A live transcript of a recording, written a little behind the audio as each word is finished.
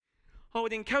I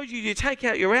would encourage you to take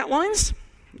out your outlines.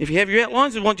 If you have your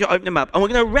outlines, I want you to open them up. And we're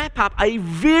going to wrap up a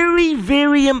very,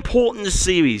 very important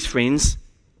series, friends.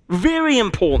 Very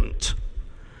important.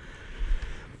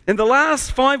 In the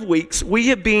last 5 weeks, we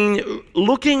have been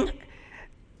looking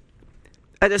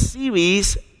at a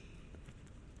series,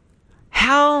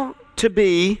 how to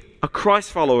be a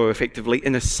Christ follower effectively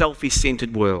in a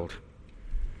selfie-centered world.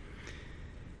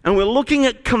 And we're looking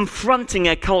at confronting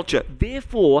our culture.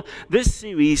 Therefore, this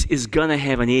series is going to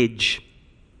have an edge.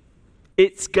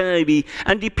 It's going to be,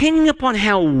 and depending upon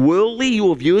how worldly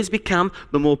your viewers become,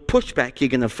 the more pushback you're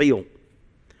going to feel.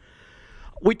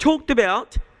 We talked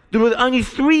about there were only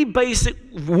 3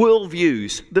 basic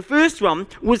worldviews. The first one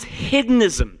was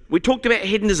hedonism. We talked about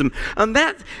hedonism, and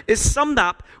that is summed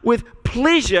up with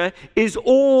pleasure is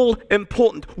all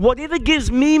important. Whatever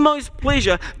gives me most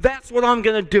pleasure, that's what I'm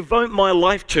going to devote my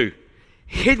life to.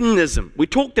 Hedonism. We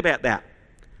talked about that.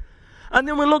 And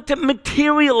then we looked at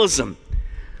materialism.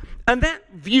 And that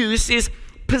view says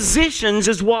possessions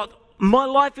is what my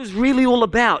life is really all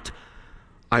about.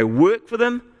 I work for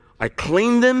them, I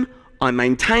clean them, I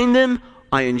maintain them,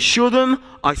 I insure them,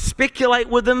 I speculate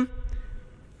with them.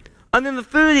 And then the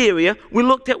third area we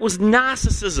looked at was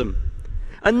narcissism.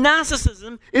 And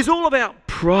narcissism is all about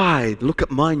pride. Look at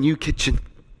my new kitchen.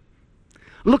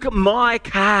 Look at my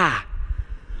car.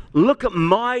 Look at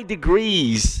my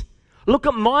degrees. Look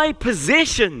at my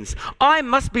possessions. I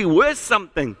must be worth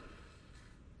something.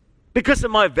 Because of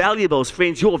my valuables,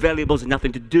 friends, your valuables have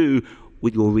nothing to do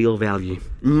with your real value.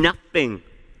 Nothing.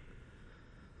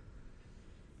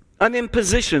 And then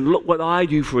position, look what I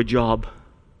do for a job.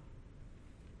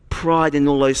 Pride in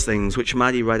all those things, which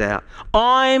Marty wrote out.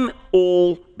 I'm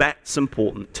all that's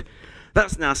important.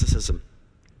 That's narcissism.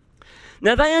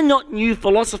 Now, they are not new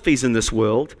philosophies in this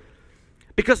world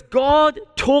because God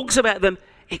talks about them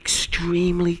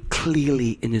extremely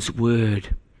clearly in His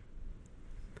Word.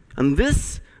 And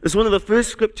this is one of the first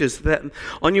scriptures that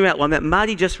on your outline that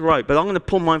Marty just wrote, but I'm going to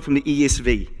pull mine from the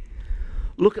ESV.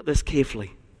 Look at this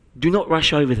carefully. Do not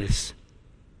rush over this.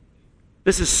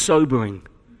 This is sobering.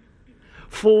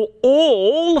 For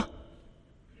all,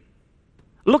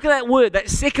 look at that word, that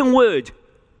second word,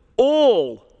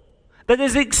 all. That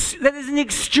is an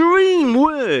extreme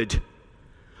word.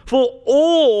 For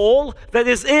all that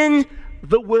is in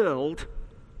the world,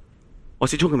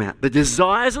 what's he talking about? The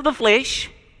desires of the flesh,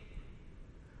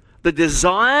 the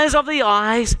desires of the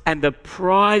eyes, and the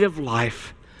pride of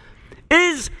life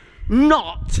is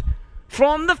not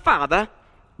from the Father,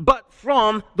 but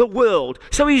from the world.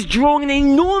 So he's drawing an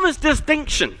enormous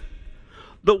distinction.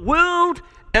 The world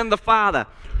and the Father.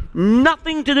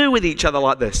 Nothing to do with each other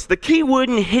like this. The key word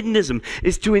in hedonism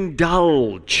is to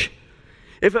indulge.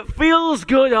 If it feels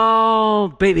good,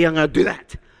 oh, baby, I'm going to do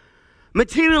that.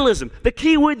 Materialism. The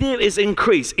key word there is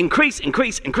increase. Increase,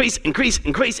 increase, increase, increase,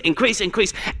 increase, increase,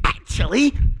 increase.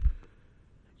 Actually,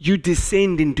 you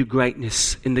descend into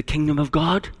greatness in the kingdom of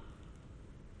God.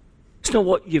 It's not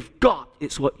what you've got,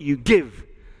 it's what you give.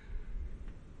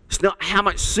 It's not how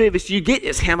much service you get,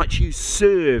 it's how much you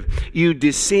serve. You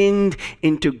descend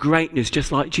into greatness,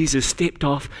 just like Jesus stepped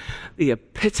off the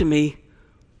epitome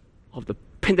of the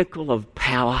pinnacle of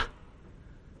power,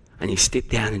 and he stepped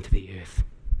down into the earth.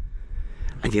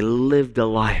 And he lived a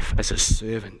life as a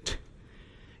servant.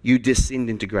 You descend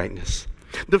into greatness.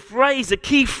 The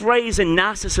key phrase in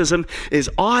narcissism is,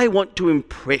 I want to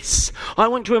impress. I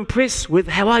want to impress with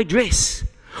how I dress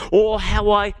or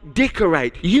how I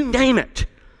decorate. You name it.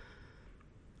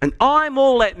 And I'm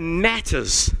all that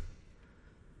matters.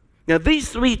 Now, these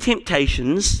 3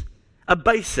 temptations are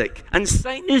basic, and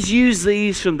Satan has used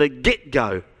these from the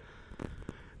get-go.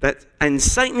 And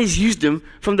Satan has used them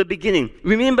from the beginning.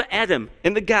 Remember Adam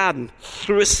in the garden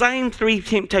through the same 3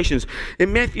 temptations.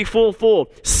 In Matthew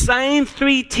 4:4, same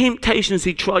 3 temptations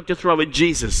he tried to throw at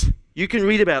Jesus. You can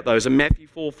read about those in Matthew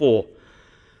 4:4.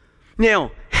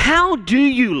 Now, how do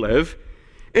you live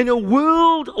in a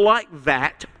world like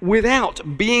that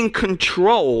without being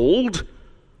controlled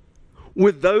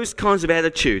with those kinds of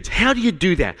attitudes? How do you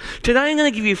do that? Today I'm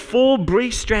going to give you 4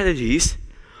 brief strategies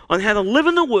on how to live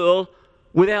in the world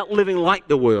without living like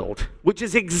the world, which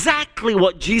is exactly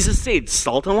what Jesus said,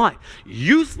 salt and light.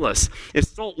 Useless if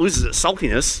salt loses its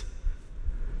saltiness.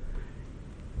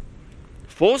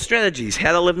 4 strategies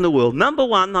how to live in the world. Number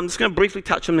 1, I'm just going to briefly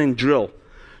touch on and drill.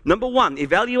 Number 1,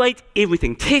 evaluate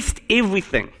everything. Test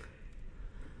everything.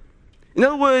 In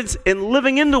other words, in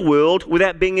living in the world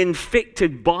without being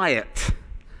infected by it.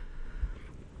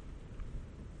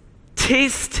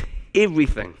 Test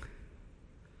everything.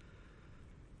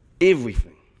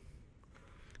 Everything.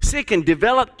 Second,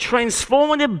 develop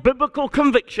transformative biblical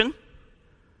conviction.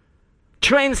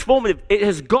 Transformative. It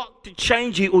has got to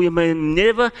change you, or you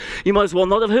might as well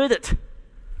not have heard it.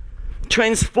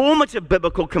 Transformative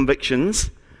biblical convictions.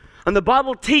 And the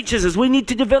Bible teaches us we need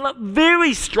to develop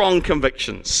very strong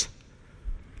convictions.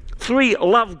 3,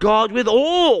 love God with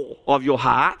all of your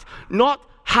heart, not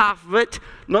half of it,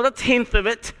 not a tenth of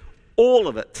it, all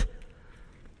of it.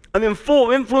 And then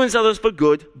 4, influence others for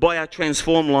good by our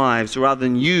transformed lives rather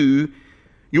than you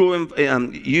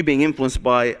being influenced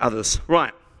by others.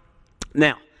 Right.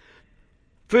 Now,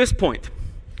 first point.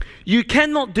 You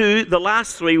cannot do the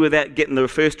last 3 without getting the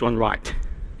first one right.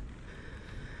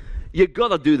 You've got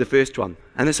to do the first one.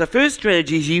 And it's the first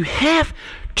strategy is you have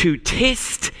to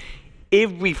test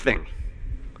everything.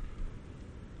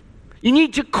 You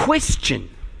need to question.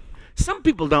 Some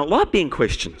people don't like being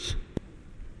questioned.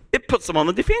 It puts them on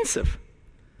the defensive.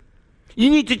 You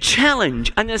need to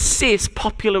challenge and assess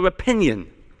popular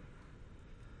opinion.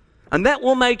 And that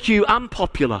will make you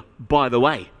unpopular, by the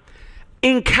way.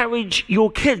 Encourage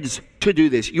your kids to do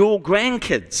this, your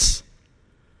grandkids.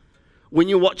 When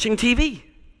you're watching TV,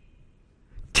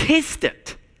 test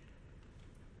it.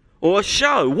 Or a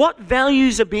show. What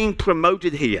values are being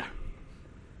promoted here?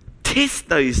 Test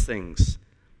those things.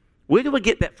 Where do we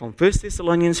get that from? 1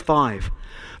 Thessalonians 5.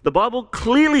 The Bible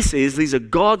clearly says these are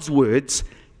God's words.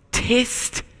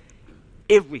 Test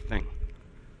everything.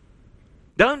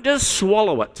 Don't just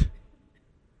swallow it.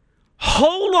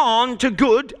 Hold on to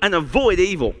good and avoid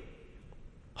evil.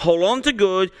 Hold on to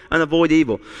good and avoid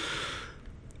evil.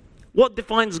 What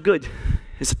defines good?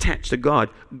 It's attached to God.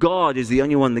 God is the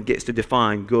only one that gets to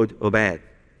define good or bad,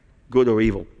 good or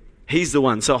evil. He's the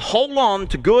one. So hold on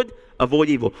to good, avoid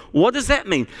evil. What does that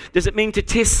mean? Does it mean to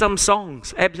test some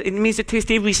songs? It means to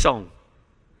test every song.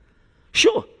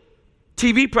 Sure.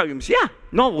 TV programs, yeah.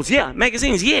 Novels, yeah.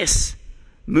 Magazines, yes.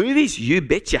 Movies, you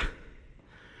betcha.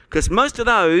 Because most of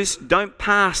those don't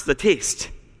pass the test.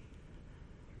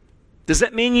 Does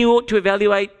that mean you ought to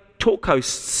evaluate talk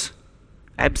hosts?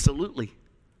 Absolutely.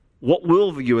 What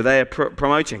worldview are they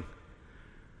promoting?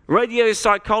 Radio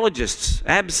psychologists?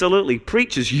 Absolutely.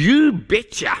 Preachers? You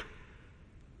betcha.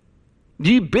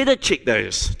 You better check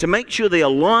those to make sure they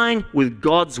align with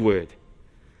God's word.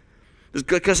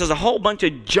 Because there's a whole bunch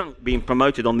of junk being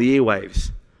promoted on the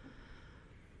airwaves.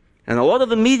 And a lot of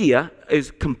the media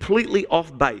is completely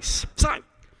off base. So,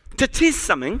 to test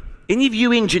something, any of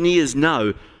you engineers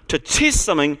know, to test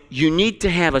something, you need to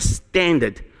have a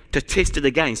standard to test it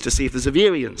against to see if there's a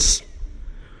variance.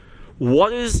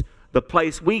 What is the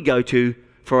place we go to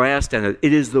for our standard?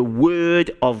 It is the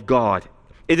Word of God.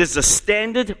 It is the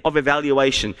standard of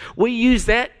evaluation. We use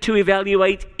that to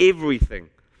evaluate everything.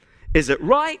 Is it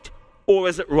right or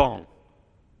is it wrong?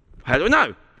 How do I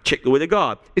know? Check the Word of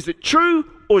God. Is it true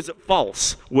or is it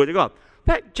false? Word of God.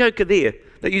 That joker there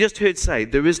that you just heard say,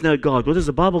 there is no God. What does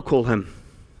the Bible call him?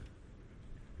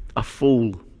 A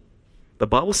fool. The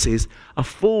Bible says, a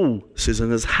fool says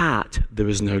in his heart, there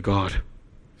is no God.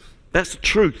 That's the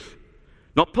truth.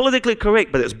 Not politically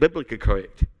correct, but it's biblically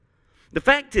correct. The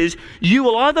fact is, you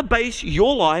will either base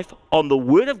your life on the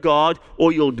Word of God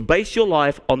or you'll base your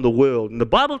life on the world. And the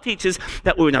Bible teaches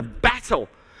that we're in a battle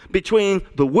between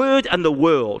the Word and the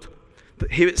world.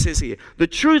 But here it says here, the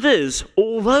truth is,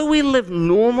 although we live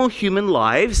normal human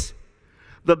lives,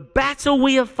 the battle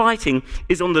we are fighting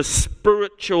is on the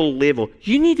spiritual level.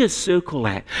 You need to circle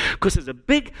that, because there's a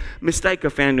big mistake I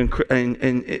found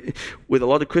with a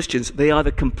lot of Christians. They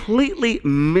either completely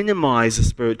minimize the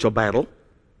spiritual battle,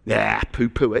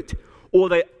 poo-poo it, or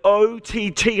they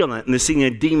OTT on it and they're seeing a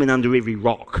demon under every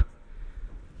rock.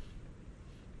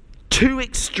 Two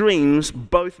extremes,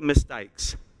 both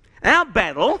mistakes. Our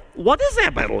battle, what is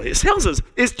our battle? It tells us,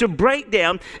 is to break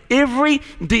down every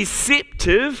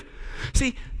deceptive.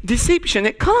 See, deception,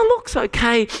 it kind of looks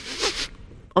okay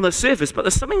on the surface, but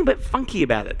there's something a bit funky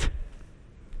about it.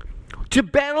 To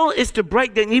battle is to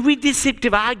break down every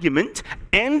deceptive argument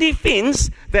and defense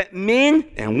that men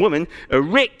and women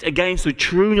erect against the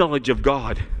true knowledge of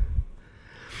God.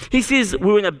 He says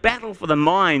we're in a battle for the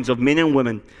minds of men and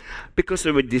women because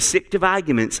there are deceptive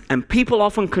arguments, and people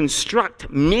often construct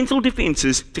mental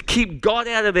defenses to keep God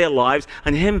out of their lives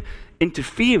and Him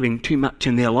interfering too much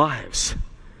in their lives.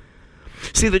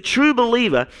 See, the true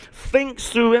believer thinks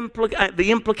through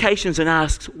the implications and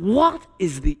asks, what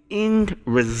is the end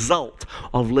result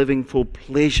of living for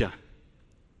pleasure?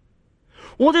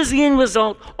 What is the end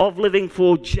result of living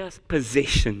for just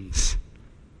possessions?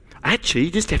 Actually,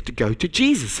 you just have to go to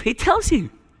Jesus. He tells you.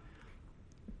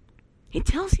 He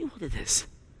tells you what it is.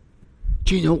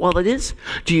 Do you know what it is?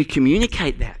 Do you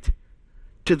communicate that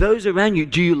to those around you?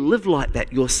 Do you live like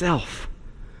that yourself?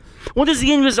 What is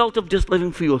the end result of just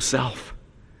living for yourself?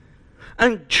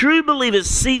 And true believers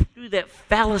see through that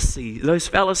fallacy, those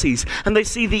fallacies, and they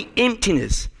see the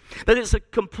emptiness, that it's a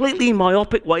completely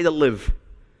myopic way to live.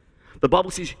 The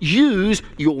Bible says, use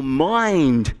your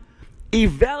mind.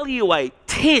 Evaluate,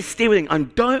 test everything,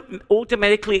 and don't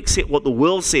automatically accept what the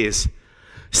world says.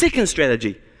 Second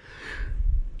strategy,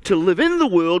 to live in the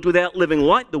world without living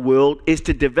like the world, is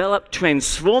to develop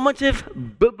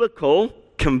transformative biblical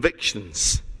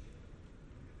convictions.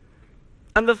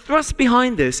 And the thrust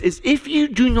behind this is, if you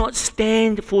do not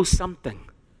stand for something,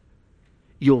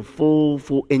 you'll fall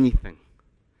for anything.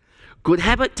 Good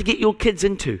habit to get your kids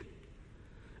into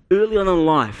early on in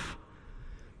life.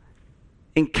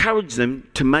 Encourage them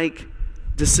to make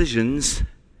decisions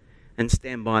and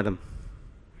stand by them.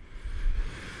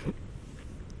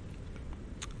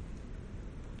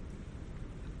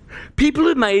 People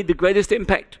who made the greatest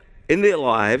impact in their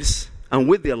lives and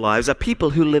with their lives are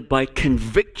people who live by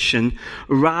conviction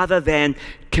rather than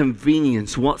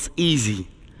convenience. What's easy?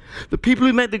 The people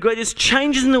who made the greatest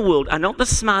changes in the world are not the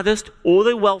smartest or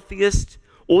the wealthiest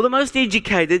or the most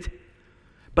educated,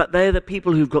 but they're the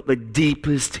people who've got the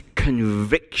deepest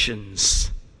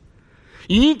convictions.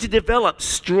 You need to develop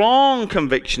strong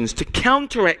convictions to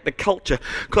counteract the culture,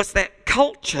 because that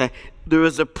culture, there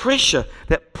is a pressure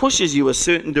that pushes you a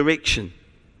certain direction.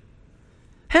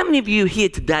 How many of you here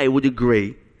today would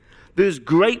agree there's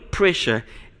great pressure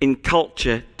in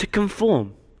culture to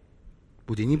conform?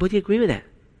 Would anybody agree with that?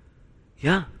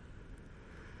 Yeah.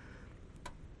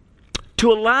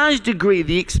 To a large degree,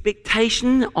 the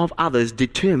expectation of others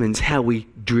determines how we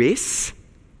dress,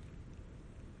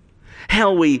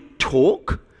 how we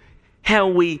talk, how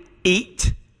we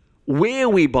eat, where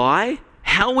we buy,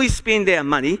 how we spend our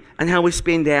money, and how we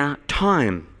spend our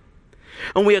time.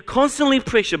 And we are constantly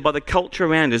pressured by the culture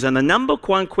around us. And the number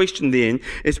one question then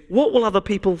is, what will other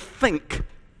people think?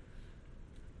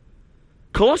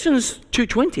 Colossians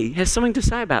 2:20 has something to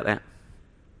say about that.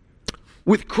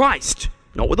 With Christ,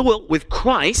 not with the world, with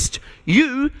Christ,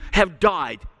 you have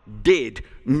died, dead,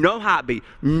 no heartbeat,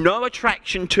 no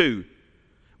attraction to.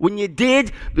 When you're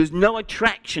dead, there's no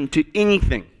attraction to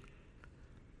anything.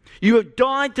 You have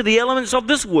died to the elements of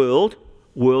this world,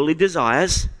 worldly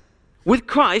desires. With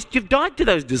Christ, you've died to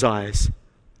those desires.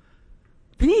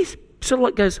 Then he sort of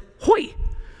like goes, hoi,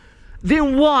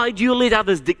 then why do you let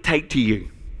others dictate to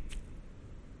you?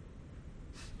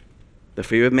 The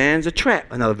fear of man's a trap,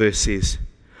 another verse says.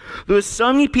 There are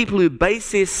so many people who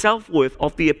base their self-worth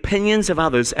off the opinions of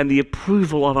others and the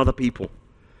approval of other people.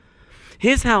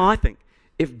 Here's how I think.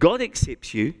 If God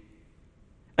accepts you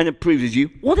and approves of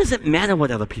you, what does it matter what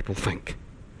other people think?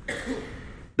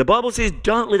 The Bible says,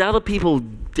 don't let other people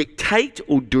dictate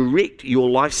or direct your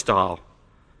lifestyle.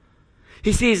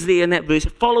 He says there in that verse,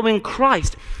 following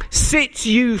Christ sets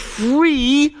you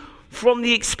free from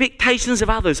the expectations of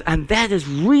others, and that is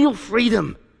real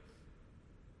freedom.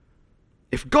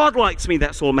 If God likes me,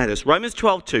 that's all that matters. Romans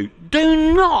 12:2.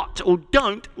 Do not or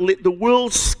don't let the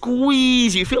world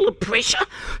squeeze you. Feel the pressure?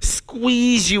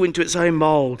 Squeeze you into its own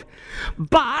mold.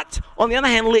 But, on the other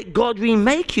hand, let God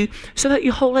remake you so that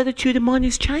your whole attitude and mind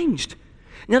is changed.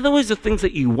 In other words, the things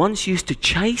that you once used to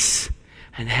chase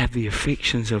and have the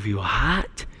affections of your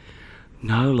heart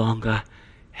no longer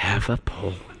have a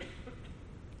pull.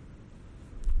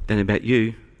 Don't know about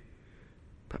you,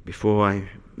 but before I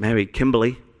married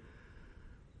Kimberly,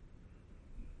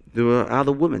 there were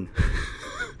other women.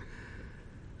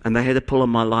 And they had a pull on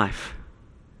my life,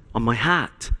 on my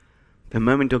heart. The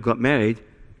moment I got married,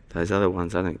 those other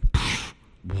ones, I think,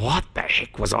 what the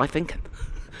heck was I thinking?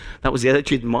 That was the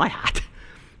attitude in my heart.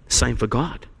 Same for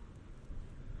God.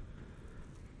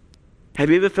 Have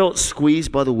you ever felt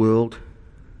squeezed by the world?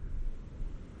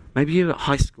 Maybe you're at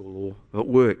high school or at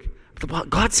work. But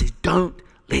God says, don't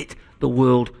let the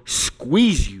world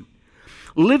squeeze you.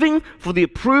 Living for the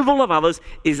approval of others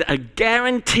is a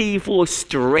guarantee for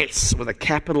stress with a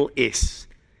capital S.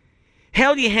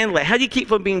 How do you handle it? How do you keep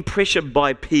from being pressured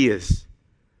by peers?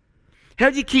 How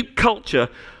do you keep culture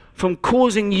from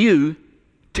causing you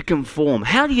to conform?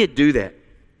 How do you do that?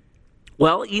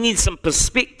 Well, you need some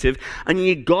perspective, and you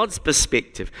need God's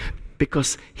perspective,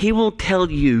 because He will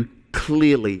tell you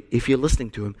clearly, if you're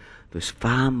listening to Him, there's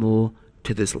far more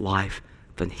to this life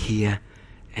than here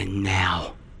and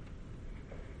now.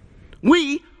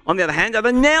 We, on the other hand, are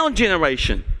the now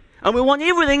generation, and we want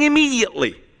everything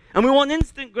immediately, and we want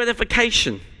instant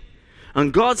gratification.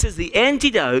 And God says the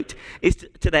antidote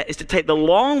to that is to take the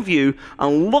long view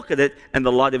and look at it in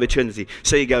the light of eternity.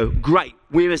 So you go, great,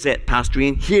 where is that, Pastor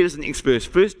Ian? Here's the next verse.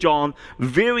 1 John,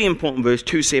 very important verse,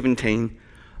 2:17.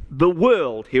 The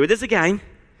world, here it is again,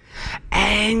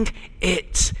 and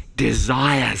its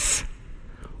desires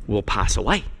will pass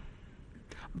away.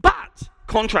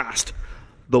 contrast.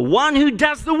 The one who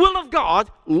does the will of God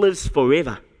lives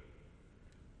forever.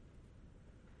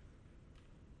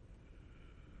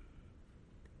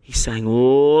 He's saying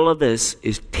all of this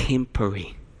is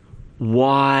temporary.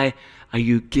 Why are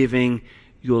you giving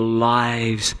your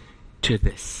lives to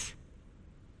this?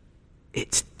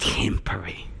 It's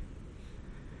temporary.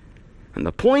 And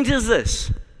the point is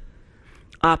this: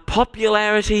 our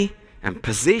popularity and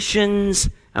possessions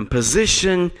and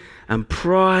position and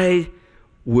pride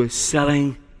worth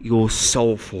selling your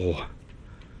soul for.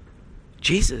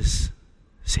 Jesus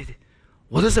said,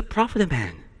 what does it profit a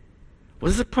man? What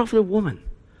does it profit a woman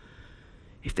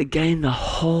if they gain the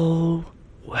whole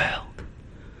world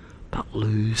but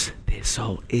lose their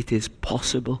soul? It is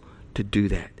possible to do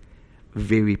that.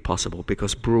 Very possible,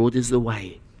 because broad is the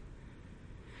way.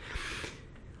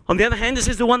 On the other hand, it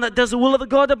says the one that does the will of the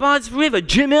God abides forever.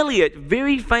 Jim Elliot,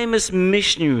 very famous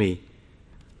missionary,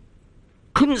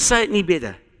 couldn't say it any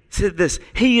better. Said this: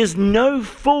 he is no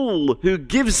fool who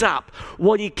gives up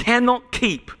what he cannot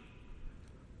keep.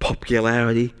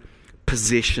 Popularity,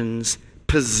 possessions,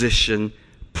 position,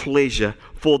 pleasure,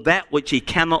 for that which he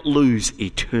cannot lose,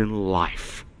 eternal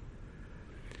life.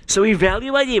 So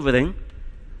evaluate everything.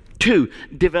 2,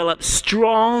 develop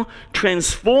strong,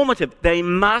 transformative. They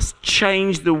must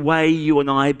change the way you and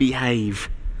I behave.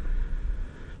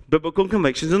 Biblical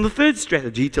convictions. And the third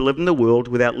strategy to live in the world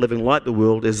without living like the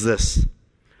world is this: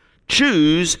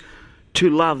 choose to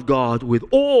love God with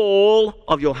all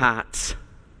of your hearts.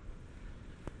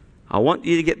 I want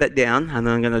you to get that down, and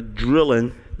then I'm going to drill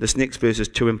in. This next verse is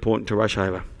too important to rush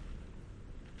over.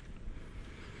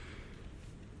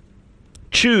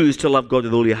 Choose to love God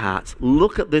with all your hearts.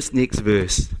 Look at this next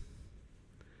verse.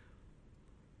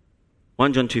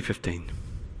 1 John 2:15.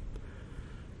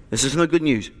 This is no good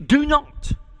news. Do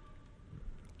not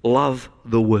love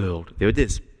the world. There it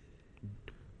is.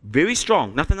 Very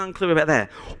strong. Nothing unclear about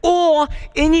that. Or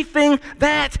anything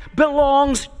that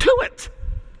belongs to it.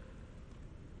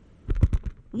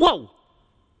 Whoa.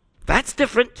 That's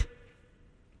different.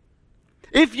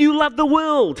 If you love the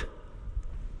world,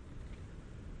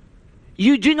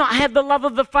 you do not have the love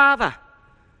of the Father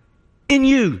in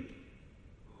you.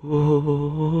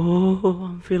 Oh,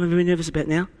 I'm feeling very nervous about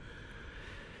now.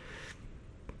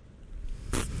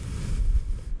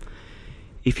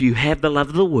 If you have the love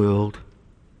of the world,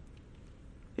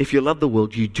 if you love the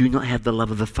world, you do not have the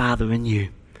love of the Father in you.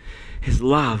 His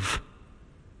love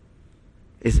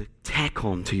is a tack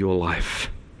on to your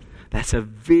life. That's a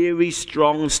very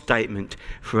strong statement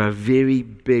for a very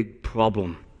big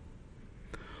problem.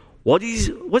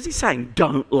 What's he saying?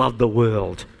 Don't love the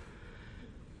world.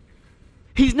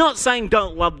 He's not saying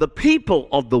don't love the people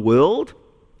of the world.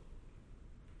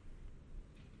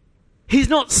 He's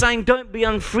not saying don't be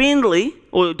unfriendly,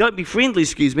 or don't be friendly,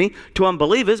 to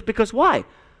unbelievers, because why?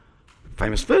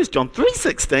 Famous verse, John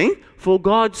 3:16, for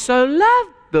God so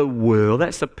loved the world.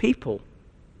 That's the people.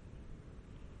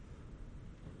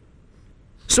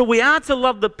 So we are to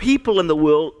love the people in the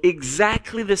world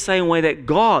exactly the same way that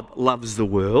God loves the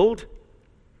world.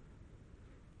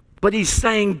 But he's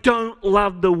saying don't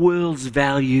love the world's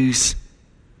values.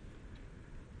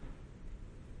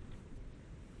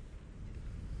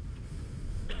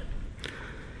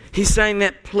 He's saying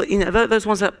that, those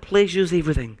ones that pleasures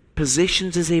everything,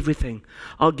 possessions is everything.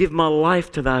 I'll give my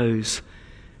life to those.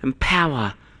 And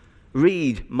power,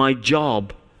 read my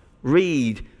job,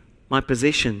 read my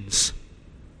possessions.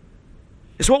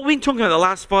 It's what we've been talking about the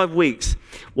last 5 weeks.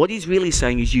 What he's really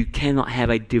saying is you cannot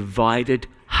have a divided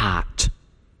heart.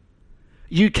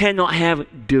 You cannot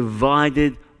have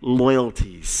divided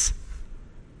loyalties.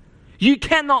 You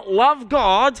cannot love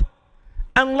God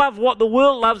and love what the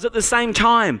world loves at the same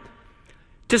time.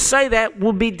 To say that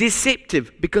would be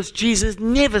deceptive, because Jesus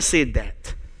never said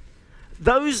that.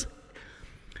 Those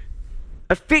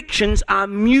affections are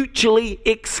mutually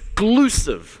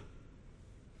exclusive.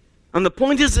 And the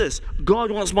point is this: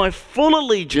 God wants my full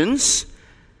allegiance,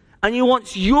 and he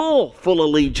wants your full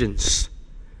allegiance.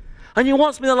 And he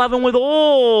wants me to love him with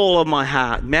all of my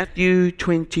heart. Matthew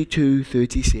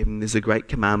 22:37, there's a great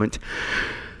commandment.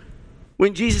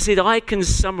 When Jesus said, I can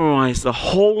summarize the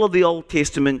whole of the Old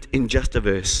Testament in just a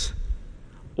verse.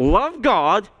 Love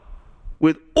God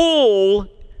with all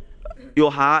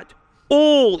your heart,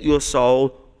 all your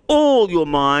soul, all your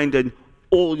mind, and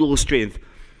all your strength.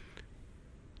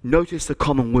 Notice the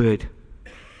common word.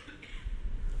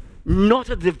 Not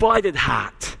a divided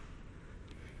heart.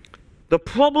 The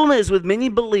problem is with many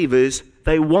believers,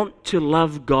 they want to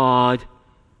love God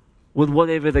with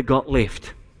whatever they got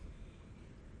left.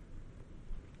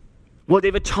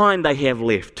 Whatever time they have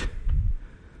left.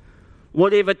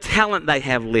 Whatever talent they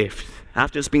have left.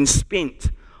 after it's been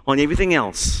spent on everything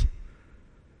else.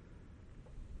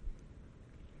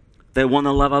 They want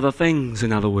to love other things,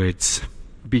 in other words,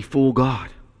 before God.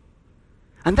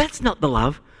 And that's not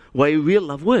the way real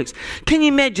love works. Can you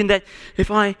imagine that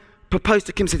if I proposed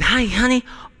to Kim and said, hey, honey,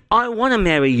 I want to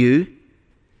marry you,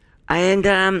 but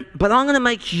I'm going to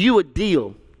make you a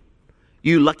deal,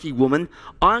 you lucky woman.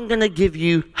 I'm going to give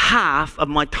you half of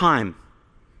my time.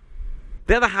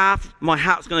 The other half, my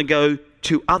heart's going to go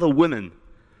to other women.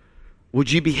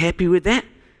 Would you be happy with that?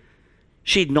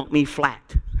 She'd knock me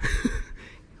flat.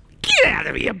 Get out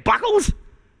of here, Buckles!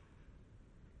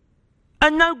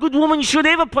 And no good woman should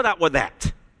ever put up with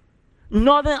that.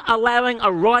 Not allowing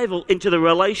a rival into the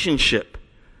relationship.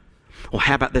 Or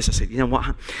how about this? I said, you know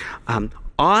what?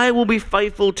 I will be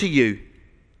faithful to you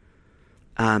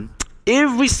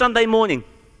every Sunday morning,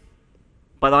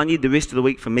 but I need the rest of the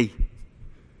week for me.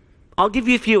 I'll give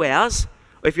you a few hours.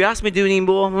 If you ask me to do any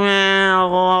more,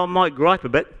 well, I might gripe a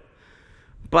bit,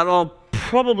 but I'll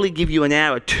probably give you an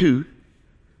hour or two.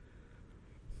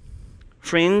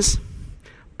 Friends,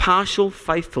 partial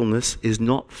faithfulness is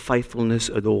not faithfulness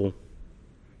at all.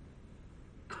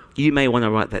 You may want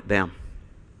to write that down.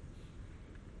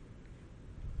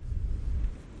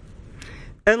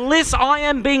 Unless I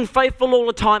am being faithful all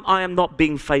the time, I am not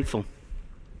being faithful.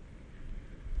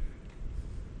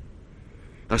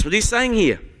 That's what he's saying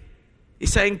here.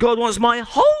 He's saying God wants my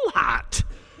whole heart.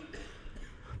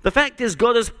 The fact is,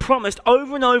 God has promised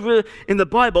over and over in the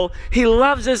Bible, he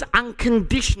loves us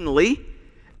unconditionally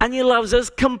and he loves us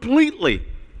completely.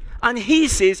 And he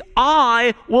says,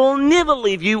 I will never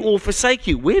leave you or forsake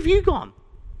you. Where have you gone?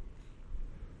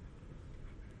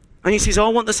 And he says, I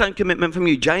want the same commitment from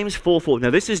you. James 4:4. Now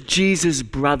this is Jesus'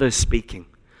 brother speaking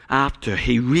after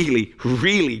he really,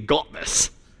 really got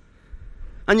this.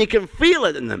 And you can feel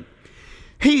it in them.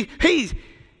 He's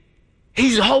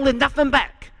holding nothing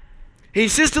back. He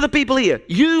says to the people here,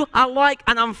 you are like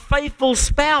an unfaithful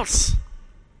spouse.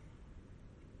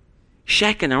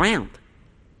 Shacking around.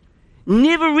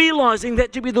 Never realizing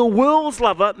that to be the world's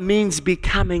lover means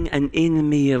becoming an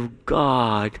enemy of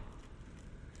God.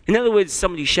 In other words,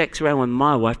 somebody shacks around with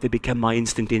my wife, they become my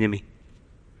instant enemy.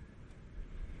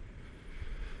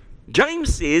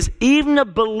 James says, even a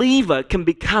believer can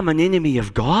become an enemy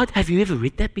of God. Have you ever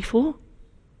read that before?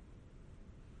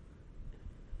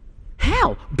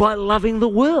 How? By loving the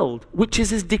world, which is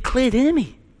his declared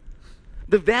enemy.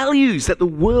 The values that the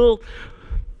world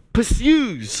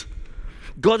pursues.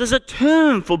 God is a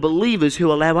term for believers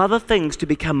who allow other things to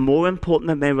become more important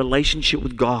than their relationship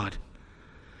with God.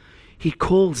 He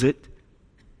calls it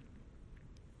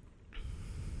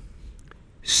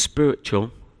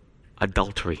spiritual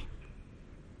adultery.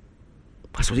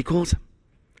 That's what he calls it.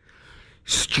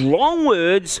 Strong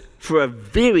words for a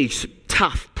very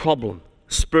tough problem.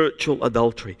 Spiritual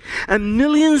adultery. And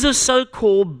millions of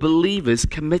so-called believers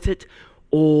commit it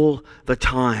all the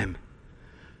time.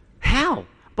 How?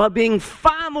 By being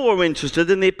far more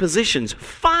interested in their positions,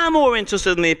 far more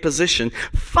interested in their position,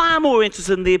 far more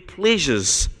interested in their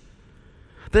pleasures.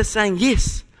 They're saying,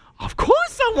 yes, of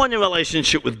course I want a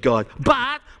relationship with God,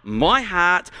 but my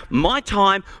heart, my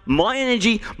time, my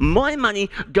energy, my money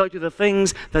go to the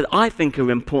things that I think are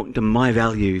important to my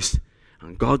values.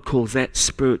 And God calls that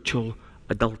spiritual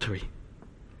adultery.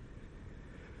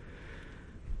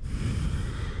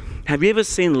 Have you ever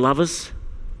seen lovers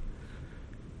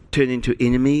turn into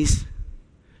enemies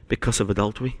because of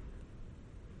adultery?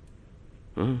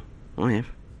 Oh, I have.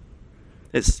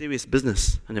 It's serious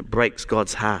business and it breaks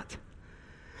God's heart.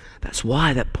 That's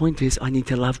why that point is I need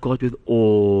to love God with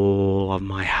all of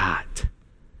my heart.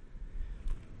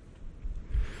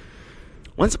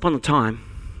 Once upon a time,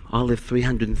 I lived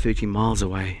 330 miles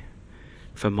away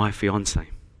from my fiancée.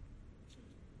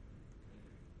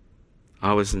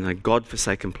 I was in a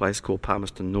God-forsaken place called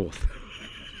Palmerston North.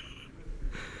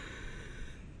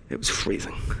 It was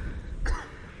freezing.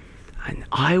 And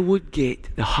I would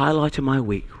get, the highlight of my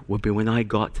week would be when I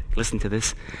got, listen to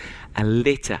this, a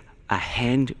letter, a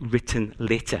handwritten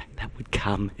letter that would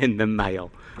come in the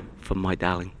mail from my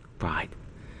darling bride.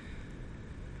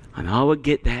 And I would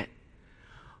get that,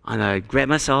 and I'd grab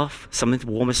myself something to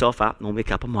warm myself up, normally a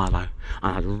cup of Milo,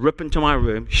 and I'd rip into my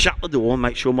room, shut the door,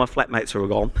 make sure my flatmates are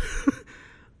gone,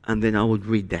 and then I would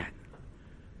read that.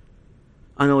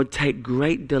 And I would take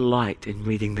great delight in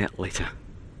reading that letter.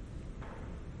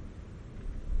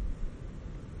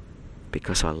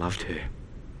 Because I loved her.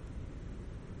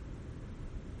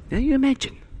 Now you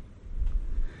imagine,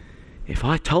 if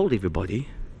I told everybody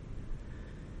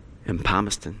in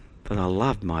Palmerston that I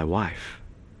loved my wife,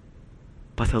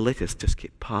 but the letters just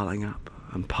kept piling up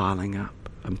and piling up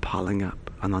and piling up,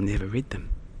 and I never read them.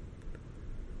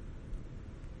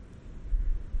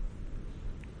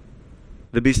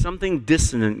 there'd be something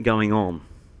dissonant going on.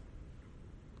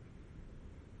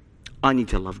 I need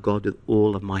to love God with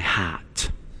all of my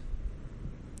heart.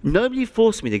 Nobody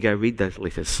forced me to go read those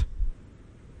letters.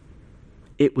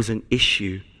 It was an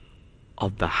issue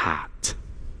of the heart.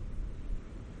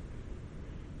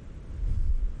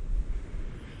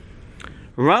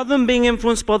 Rather than being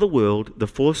influenced by the world, the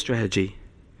fourth strategy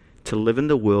to live in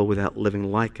the world without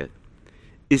living like it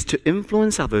is to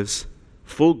influence others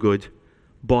for good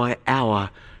by our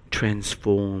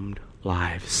transformed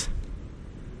lives.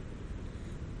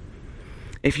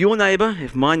 If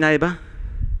my neighbour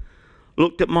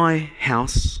looked at my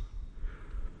house,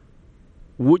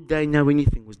 would they know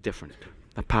anything was different?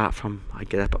 Apart from I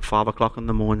get up at 5 o'clock in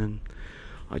the morning,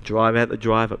 I drive out the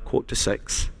drive at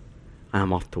 5:45, and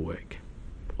I'm off to work,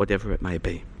 whatever it may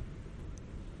be.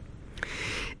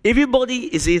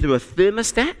 Everybody is either a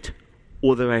thermostat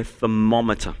or they're a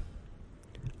thermometer.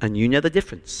 And you know the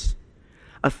difference.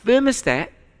 A thermostat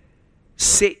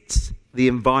sets the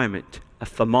environment. A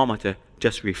thermometer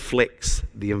just reflects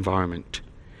the environment.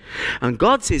 And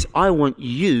God says, I want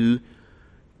you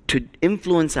to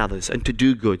influence others and to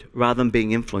do good rather than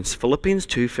being influenced. Philippians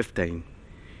 2:15.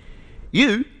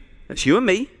 You, that's you and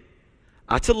me,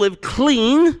 are to live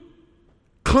clean,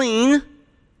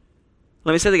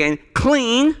 let me say it again,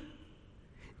 clean,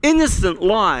 innocent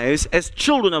lives as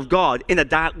children of God in a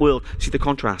dark world. See the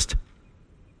contrast.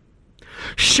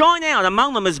 Shine out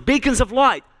among them as beacons of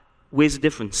light. Where's the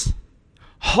difference?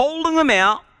 Holding them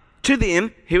out to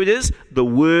them, here it is, the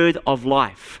word of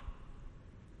life.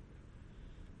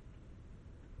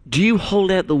 Do you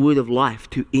hold out the word of life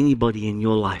to anybody in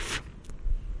your life?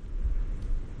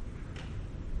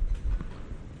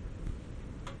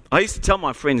 I used to tell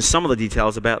my friends some of the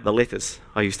details about the letters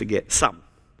I used to get, some.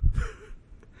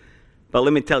 But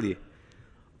let me tell you,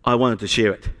 I wanted to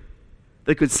share it.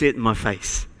 They could see it in my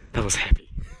face. I was happy.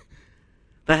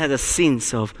 They had a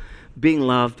sense of being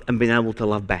loved and being able to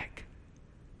love back.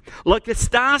 Like a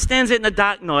star stands out in the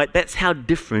dark night, that's how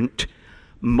different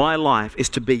my life is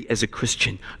to be as a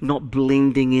Christian, not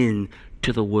blending in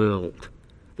to the world.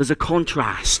 There's a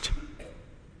contrast.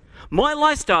 My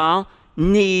lifestyle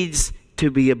needs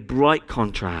to be a bright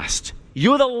contrast.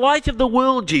 You're the light of the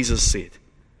world, Jesus said.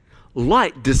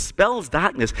 Light dispels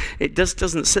darkness. It just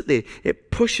doesn't sit there.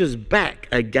 It pushes back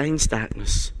against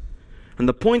darkness. And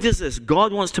the point is this: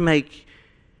 God wants to make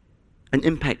an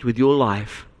impact with your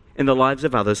life and the lives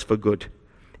of others for good.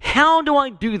 How do I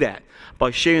do that?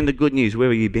 By sharing the good news. Where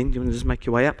are you, Ben? Do you want to just make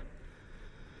your way up?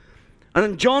 And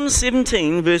in John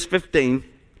 17, verse 15,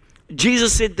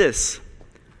 Jesus said this: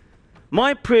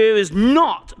 my prayer is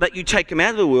not that you take them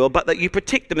out of the world, but that you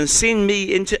protect them and send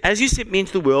me into, as you sent me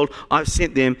into the world, I've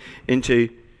sent them into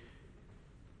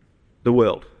the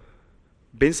world.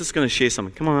 Ben's just going to share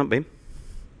something. Come on up, Ben.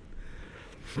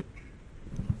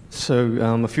 So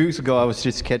a few weeks ago, I was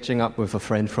just catching up with a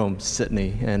friend from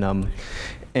Sydney,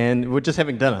 and we're just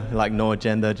having dinner, like no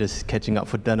agenda, just catching up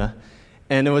for dinner.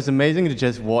 And it was amazing to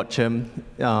just watch him.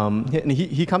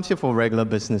 He comes here for regular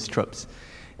business trips.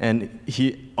 And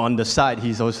on the side,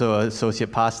 he's also an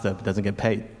associate pastor, but doesn't get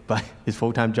paid. But his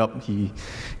full-time job,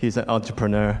 he's an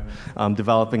entrepreneur,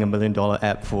 developing $1 million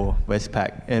app for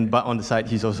Westpac. But on the side,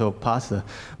 he's also a pastor.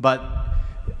 But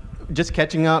just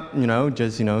catching up,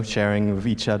 sharing with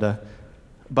each other.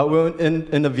 But we're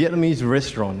in a Vietnamese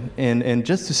restaurant, and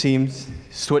just to see him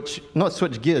not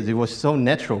switch gears, it was so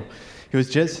natural. He was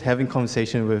just having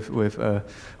conversation with a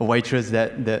waitress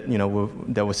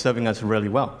that was serving us really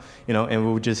well, and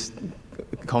we were just,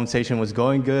 conversation was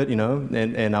going good,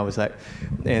 and I was like,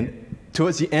 and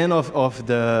towards the end of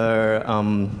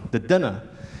the dinner,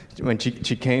 when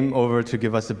she came over to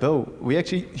give us the bill, he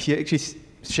actually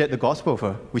shared the gospel with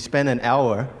her. We spent an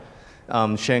hour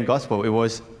sharing gospel. It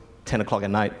was 10 o'clock at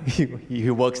night. He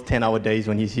works 10-hour days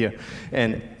when he's here,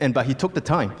 but he took the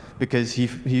time because he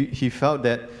felt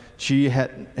that she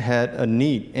had a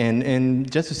need, and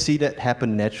just to see that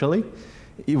happen naturally,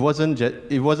 it wasn't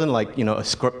like a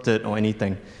scripted or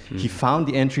anything. He found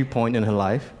the entry point in her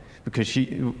life because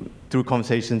she, through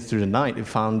conversations through the night, it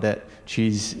found that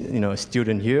she's a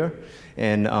student here,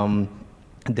 and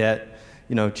that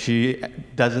she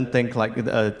doesn't think like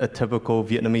a typical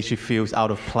Vietnamese. She feels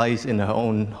out of place in her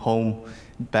own home,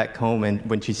 back home, and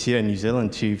when she's here in New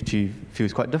Zealand, she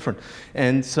feels quite different.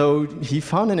 And so he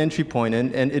found an entry point,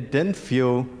 and it didn't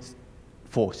feel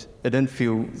forced. It didn't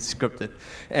feel scripted.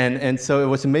 And so it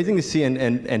was amazing to see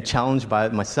and challenged by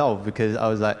it myself, because I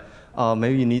was like, oh,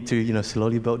 maybe you need to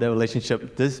slowly build that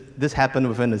relationship. This happened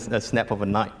within a snap of a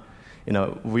night.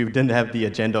 We didn't have the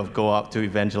agenda of go out to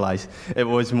evangelize. It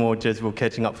was more just we're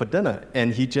catching up for dinner.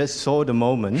 And he just saw the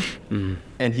moment,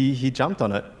 and he jumped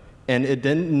on it. And it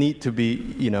didn't need to be,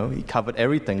 he covered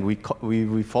everything.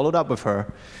 We followed up with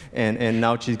her, and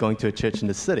now she's going to a church in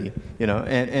the city,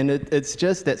 And it's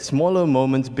just that smaller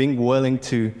moments, being willing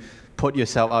to put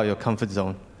yourself out of your comfort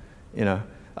zone,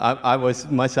 I was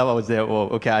there,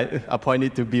 I probably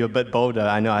need to be a bit bolder.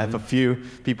 I know I have a few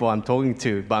people I'm talking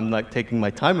to, but I'm taking my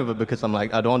time with it because I'm I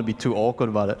don't want to be too awkward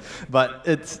about it. But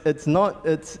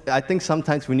I think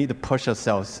sometimes we need to push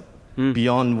ourselves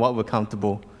beyond what we're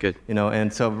comfortable. Good.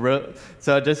 And so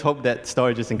I just hope that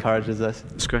story just encourages us.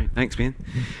 That's great. Thanks, man.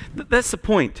 That's the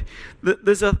point.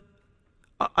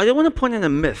 I don't want to point out a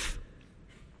myth.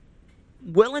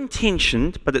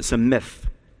 Well-intentioned, but it's a myth.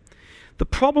 The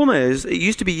problem is, it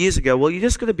used to be years ago, you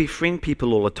just got to befriend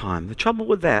people all the time. The trouble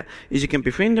with that is you can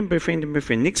befriend and befriend and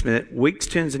befriend. Next minute, weeks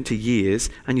turns into years,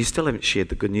 and you still haven't shared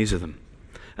the good news with them.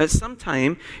 At some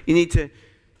time, you need to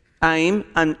aim,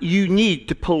 and you need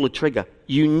to pull the trigger.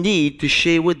 You need to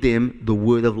share with them the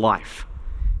word of life.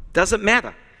 Doesn't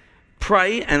matter.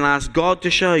 Pray and ask God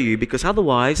to show you, because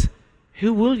otherwise,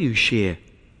 who will you share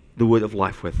the word of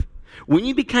life with? When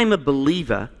you became a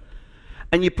believer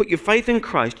and you put your faith in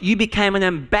Christ, you became an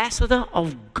ambassador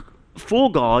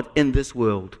for God in this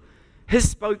world,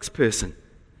 his spokesperson.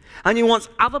 And he wants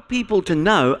other people to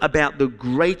know about the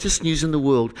greatest news in the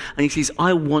world. And he says,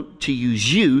 I want to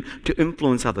use you to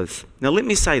influence others. Now let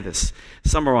me say this,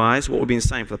 summarize what we've been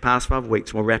saying for the past 5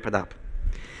 weeks, and we'll wrap it up.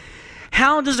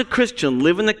 How does a Christian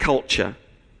live in a culture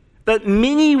that in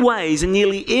many ways, in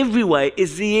nearly every way,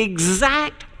 is the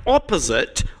exact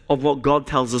opposite of what God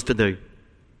tells us to do?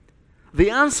 The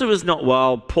answer is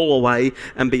not, pull away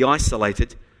and be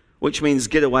isolated, which means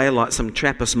get away like some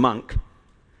Trappist monk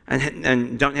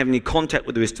and don't have any contact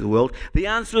with the rest of the world. The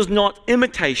answer is not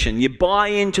imitation. You buy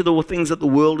into the things that the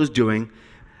world is doing,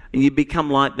 and you become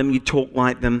like them, you talk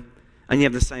like them, and you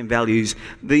have the same values.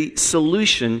 The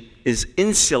solution is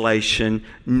insulation,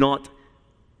 not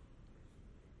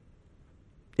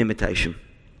imitation.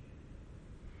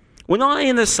 When I,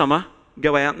 in the summer,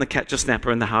 go out and catch a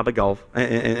snapper in the Harbour Gulf,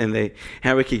 in the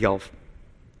Hauraki Gulf,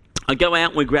 I go out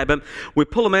and we grab them, we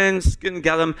pull them in, skin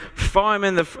gut them, fry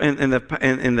them in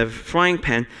the frying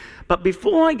pan. But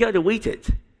before I go to eat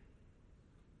it,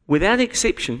 without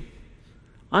exception,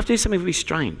 I have to do something very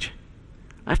strange.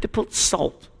 I have to put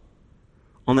salt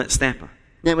on that snapper.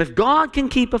 Now, if God can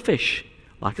keep a fish,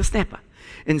 like a snapper,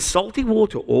 in salty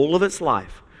water all of its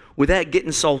life, without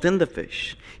getting salt in the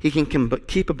fish, he can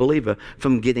keep a believer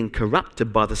from getting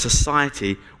corrupted by the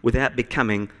society without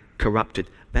becoming corrupted.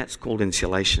 That's called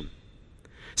insulation.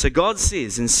 So God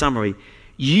says, in summary,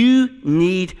 you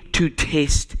need to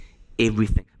test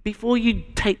everything. Before you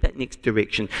take that next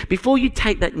direction, before you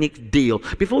take that next deal,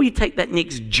 before you take that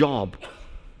next job,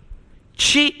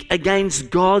 check against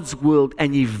God's word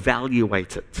and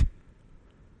evaluate it.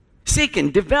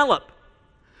 Second, develop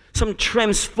some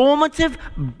transformative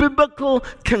biblical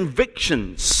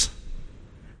convictions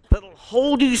that'll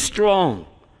hold you strong.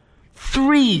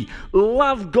 3,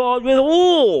 love God with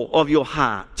all of your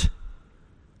heart,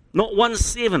 not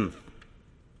 1/7.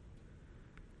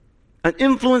 And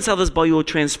influence others by your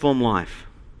transformed life.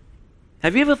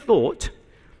 Have you ever thought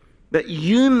that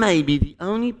you may be the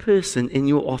only person in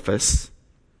your office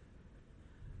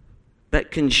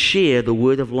that can share the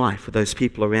word of life with those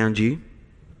people around you?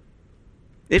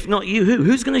 If not you, who?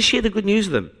 Who's going to share the good news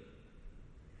with them?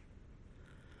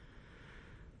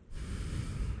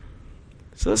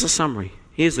 So that's a summary.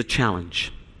 Here's the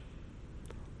challenge.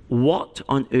 What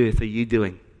on earth are you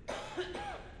doing?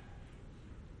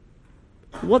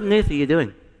 What on earth are you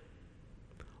doing?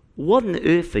 What on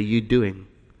earth are you doing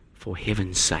for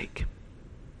heaven's sake?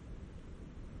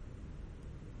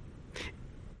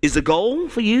 Is the goal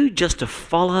for you just to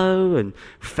follow and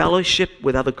fellowship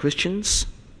with other Christians?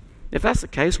 If that's the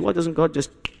case, why doesn't God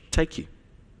just take you?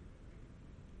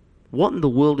 What in the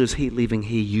world is he leaving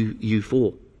here you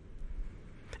for?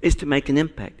 Is to make an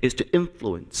impact, is to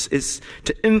influence, is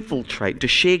to infiltrate, to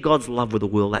share God's love with the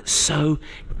world that so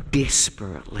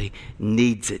desperately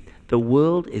needs it. The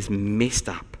world is messed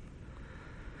up.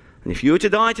 And if you were to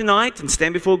die tonight and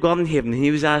stand before God in heaven, and he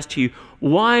was asked to you,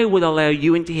 why would I allow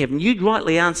you into heaven? You'd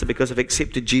rightly answer, because I've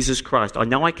accepted Jesus Christ. I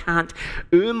know I can't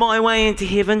earn my way into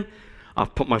heaven.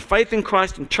 I've put my faith in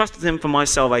Christ and trusted him for my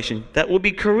salvation. That would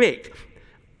be correct.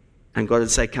 And God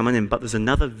would say, come on in. But there's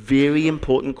another very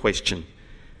important question.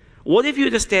 What if you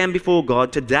were to stand before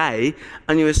God today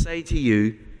and he would say to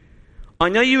you, I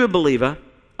know you're a believer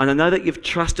and I know that you've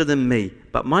trusted in me,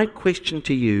 but my question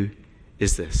to you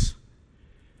is this.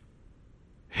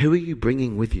 Who are you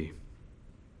bringing with you?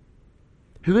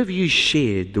 Who have you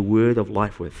shared the word of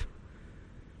life with?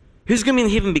 Who's going to be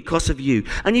in heaven because of you?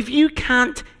 And if you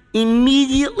can't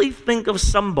immediately think of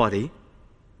somebody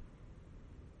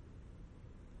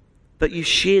that you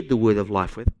shared the word of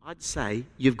life with, I'd say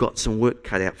you've got some work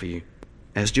cut out for you,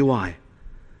 as do I.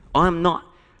 I'm not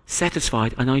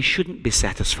satisfied, and I shouldn't be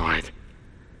satisfied.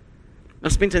 I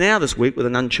spent an hour this week with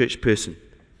an unchurched person,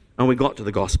 and we got to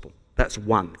the gospel. That's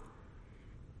one.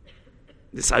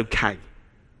 It's okay.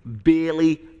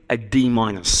 Barely a D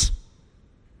minus.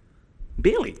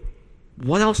 Barely.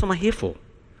 What else am I here for?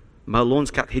 Mow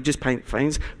lawns, cut hedges, paint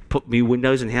fans, put new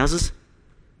windows in houses?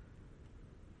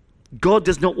 God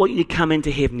does not want you to come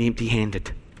into heaven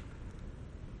empty-handed.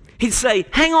 He'd say,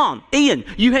 hang on, Ian,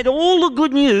 you had all the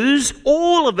good news,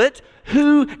 all of it.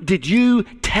 Who did you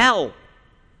tell?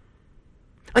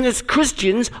 And as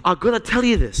Christians, I've got to tell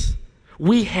you this.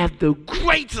 We have the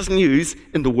greatest news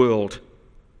in the world.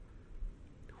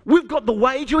 We've got the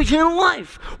way to eternal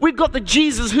life. We've got the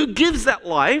Jesus who gives that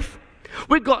life.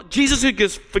 We've got Jesus who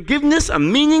gives forgiveness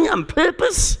and meaning and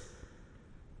purpose.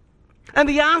 And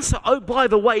the answer, oh, by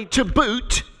the way, to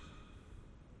boot,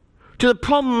 to the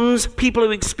problems people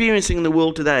are experiencing in the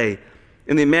world today,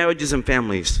 in their marriages and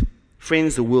families.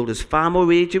 Friends, the world is far more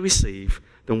ready to receive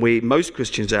than we, most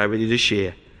Christians, are ready to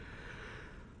share.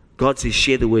 God says,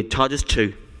 share the word. Titus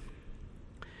 2.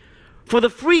 For the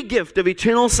free gift of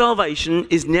eternal salvation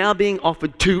is now being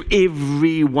offered to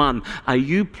everyone. Are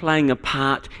you playing a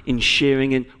part in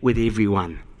sharing it with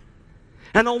everyone?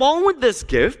 And along with this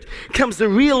gift comes the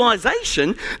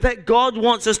realization that God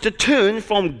wants us to turn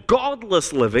from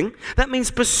godless living, that means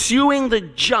pursuing the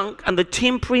junk and the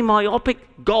temporary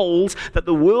myopic goals that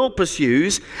the world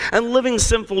pursues, and living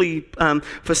sinfully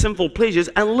for sinful pleasures,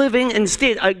 and living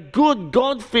instead a good,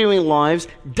 God-fearing lives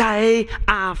day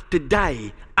after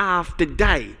day after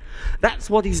day. That's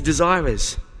what his desire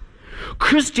is.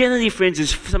 Christianity, friends,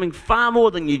 is something far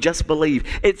more than you just believe.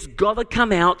 It's got to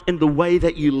come out in the way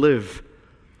that you live.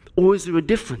 Or is there a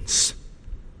difference?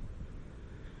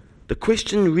 The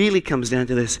question really comes down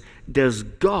to this. Does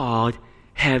God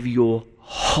have your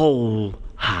whole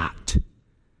heart?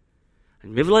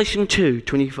 In Revelation 2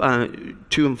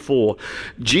 and 4,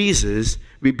 Jesus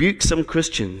rebukes some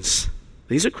Christians.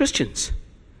 These are Christians.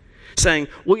 Saying,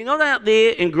 well, you're not out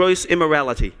there in gross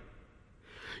immorality.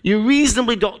 You're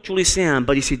reasonably doctrinally sound.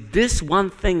 But he said, this one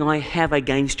thing I have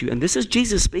against you. And this is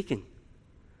Jesus speaking.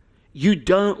 You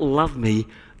don't love me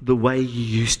the way you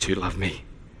used to love me.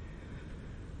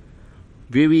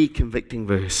 Very convicting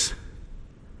verse.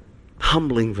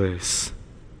 Humbling verse.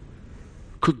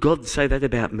 Could God say that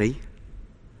about me?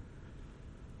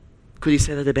 Could he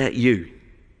say that about you?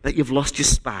 That you've lost your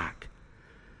spark?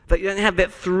 That you don't have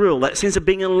that thrill, that sense of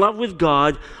being in love with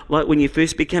God, like when you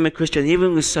first became a Christian.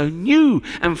 Everything was so new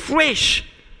and fresh.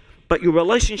 But your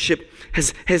relationship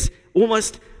has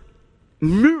almost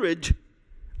mirrored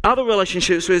other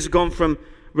relationships where it's gone from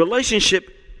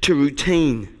relationship to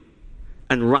routine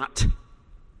and rut.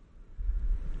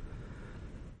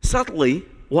 Subtly,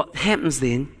 what happens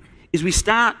then is we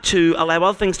start to allow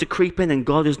other things to creep in, and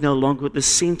God is no longer at the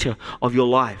center of your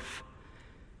life.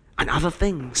 And other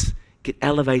things get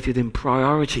elevated in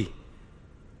priority.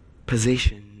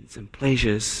 Possessions and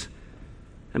pleasures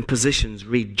and positions,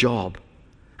 read job.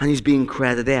 And he's being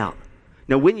crowded out.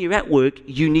 Now, when you're at work,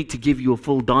 you need to give your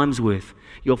full dime's worth,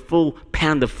 your full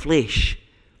pound of flesh.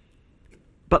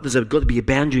 But there's got to be a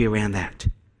boundary around that.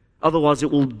 Otherwise,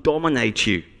 it will dominate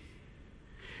you.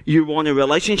 You want a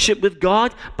relationship with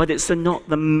God, but it's not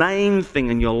the main thing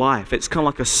in your life. It's kind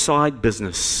of like a side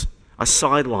business, a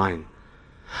sideline.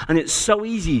 And it's so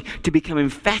easy to become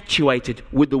infatuated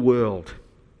with the world.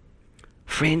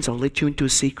 Friends, I'll let you into a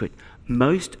secret.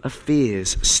 Most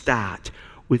affairs start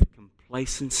with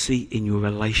complacency in your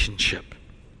relationship.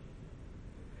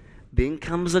 Then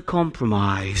comes a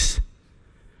compromise.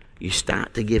 You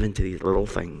start to give into these little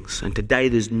things. And today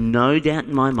there's no doubt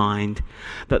in my mind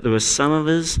that there are some of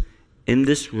us in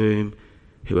this room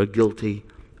who are guilty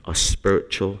of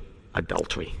spiritual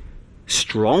adultery.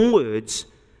 Strong words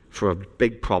for a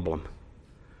big problem.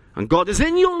 And God is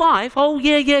in your life. Oh,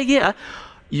 yeah.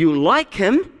 You like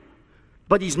him,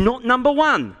 but he's not number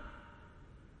one.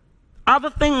 Other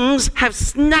things have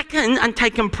snuck in and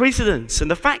taken precedence. And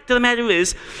the fact of the matter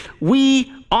is,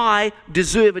 I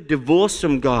deserve a divorce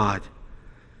from God.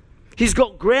 He's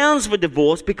got grounds for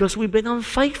divorce because we've been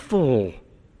unfaithful.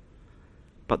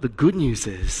 But the good news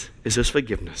is there's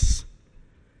forgiveness.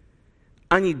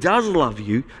 And he does love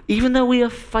you. Even though we are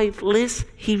faithless,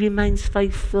 he remains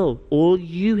faithful. All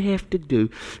you have to do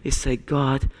is say,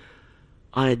 God,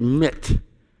 I admit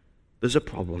there's a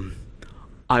problem.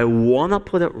 I want to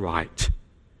put it right.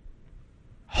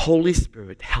 Holy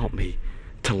Spirit, help me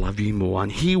to love you more.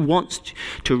 And he wants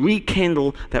to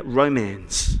rekindle that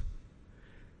romance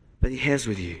that he has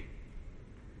with you.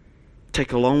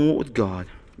 Take a long walk with God,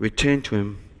 return to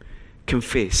him,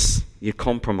 confess your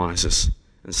compromises,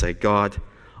 and say, God,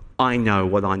 I know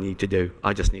what I need to do.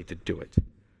 I just need to do it.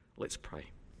 Let's pray.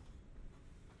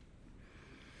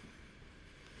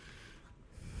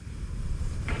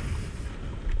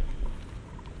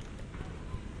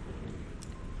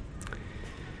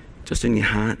 Just in your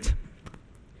heart,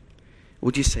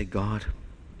 would you say, God,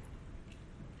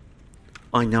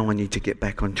 I know I need to get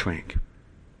back on track.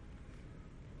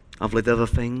 I've let other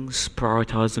things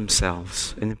prioritize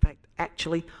themselves. And in fact,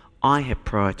 actually, I have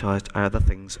prioritized other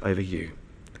things over you.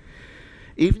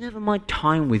 Even over my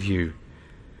time with you,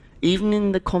 even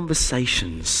in the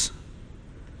conversations.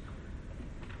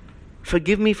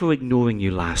 Forgive me for ignoring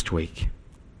you last week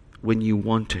when you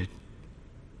wanted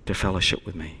to fellowship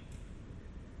with me.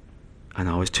 And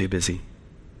I was too busy.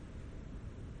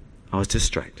 I was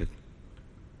distracted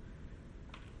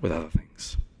with other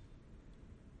things.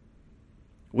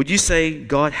 Would you say,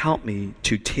 God, help me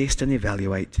to test and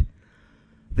evaluate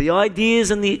the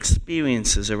ideas and the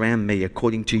experiences around me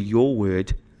according to your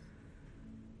word,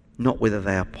 not whether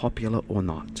they are popular or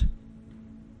not.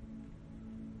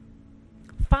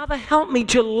 Father, help me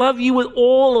to love you with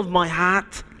all of my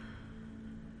heart.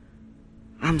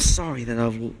 I'm sorry that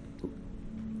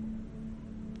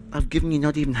I've given you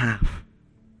not even half.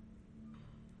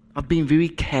 I've been very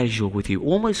casual with you,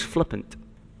 almost flippant.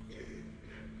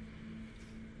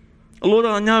 Lord,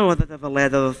 I know that I've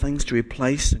allowed other things to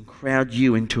replace and crowd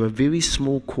you into a very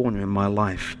small corner in my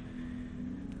life.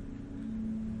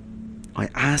 I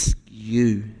ask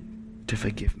you to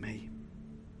forgive me.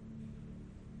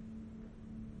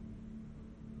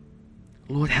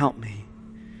 Lord, help me.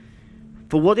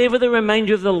 For whatever the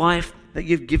remainder of the life that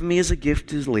you've given me as a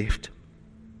gift is left,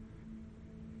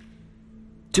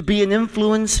 to be an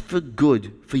influence for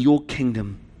good for your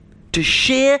kingdom, to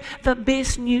share the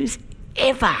best news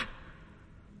ever,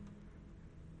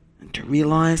 and to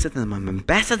realize that I'm an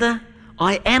ambassador,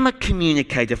 I am a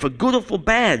communicator for good or for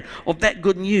bad of that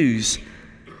good news,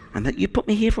 and that you put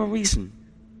me here for a reason.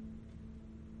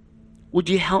 Would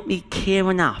you help me care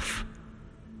enough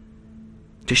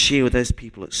to share with those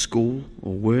people at school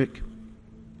or work?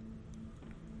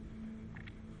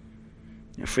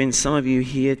 Now, friends, some of you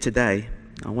here today,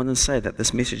 I want to say that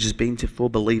this message has been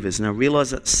for believers, and I realize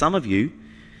that some of you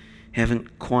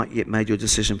haven't quite yet made your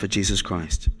decision for Jesus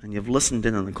Christ, and you've listened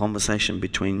in on the conversation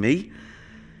between me,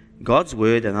 God's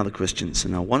Word, and other Christians.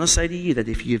 And I want to say to you that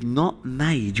if you have not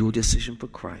made your decision for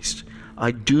Christ,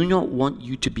 I do not want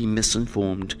you to be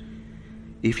misinformed.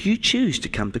 If you choose to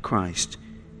come to Christ,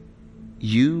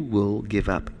 you will give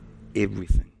up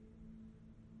everything.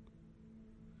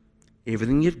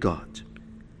 Everything you've got,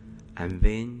 and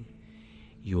then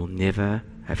you'll never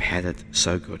have had it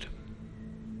so good.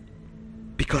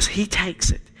 Because he takes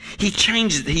it, he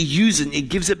changes it, he uses it, he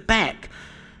gives it back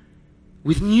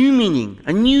with new meaning,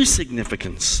 a new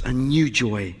significance, a new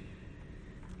joy.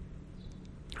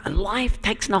 And life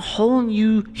takes on a whole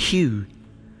new hue,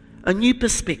 a new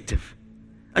perspective,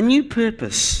 a new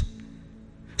purpose.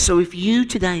 So if you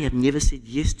today have never said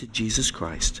yes to Jesus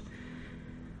Christ,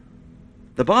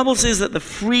 the Bible says that the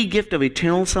free gift of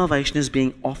eternal salvation is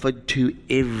being offered to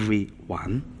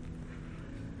everyone.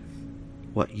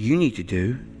 What you need to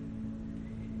do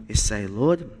is say,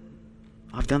 Lord,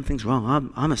 I've done things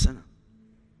wrong. I'm a sinner.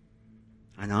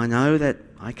 And I know that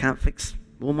I can't fix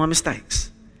all my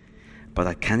mistakes, but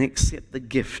I can accept the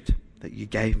gift that you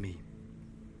gave me.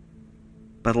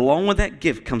 But along with that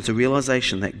gift comes the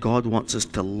realization that God wants us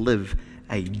to live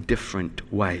a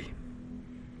different way.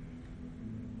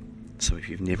 So if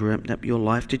you've never opened up your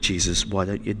life to Jesus, why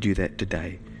don't you do that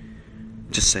today?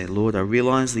 Just say, Lord, I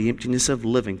realize the emptiness of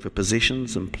living for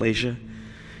possessions and pleasure,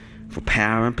 for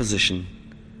power and position.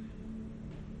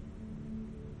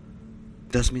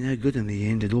 Does me no good in the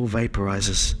end. It all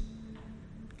vaporizes.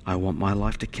 I want my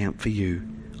life to count for you.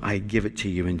 I give it to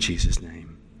you in Jesus'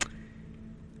 name.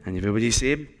 And everybody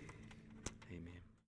said,